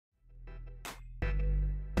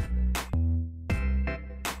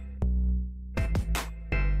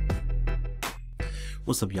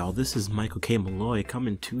What's up, y'all? This is Michael K. Malloy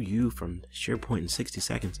coming to you from SharePoint in 60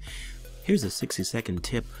 seconds. Here's a 60-second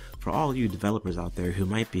tip for all you developers out there who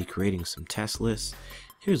might be creating some test lists.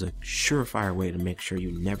 Here's a surefire way to make sure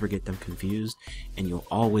you never get them confused and you'll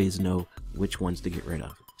always know which ones to get rid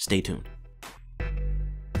of. Stay tuned.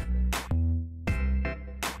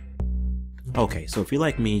 Okay, so if you're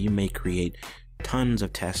like me, you may create tons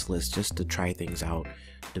of test lists just to try things out,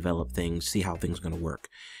 develop things, see how things are going to work.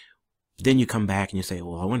 Then you come back and you say,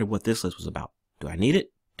 well, I wonder what this list was about. Do I need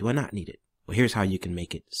it? Do I not need it? Well, here's how you can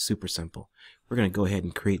make it super simple. We're going to go ahead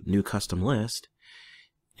and create a new custom list.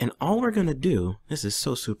 And all we're going to do, this is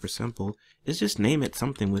so super simple, is just name it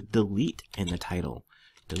something with delete in the title.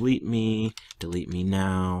 Delete me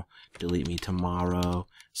now, delete me tomorrow,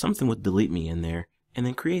 something with delete me in there, and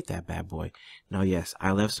then create that bad boy. Now, yes,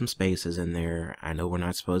 I left some spaces in there. I know we're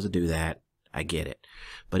not supposed to do that. I get it.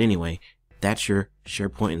 But anyway, that's your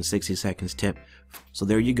SharePoint in 60 seconds tip. So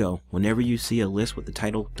there you go. Whenever you see a list with the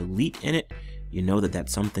title delete in it, you know that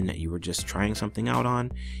that's something that you were just trying something out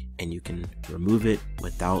on, and you can remove it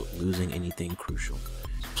without losing anything crucial.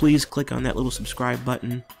 Please click on that little subscribe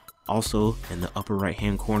button. Also, in the upper right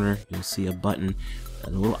hand corner, you'll see a button, a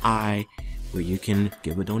little eye, where you can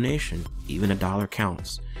give a donation. Even $1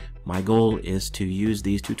 counts. My goal is to use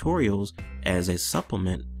these tutorials as a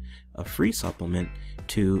supplement, a free supplement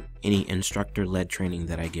to any instructor-led training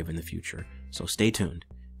that I give in the future. So stay tuned.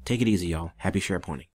 Take it easy, y'all. Happy SharePointing.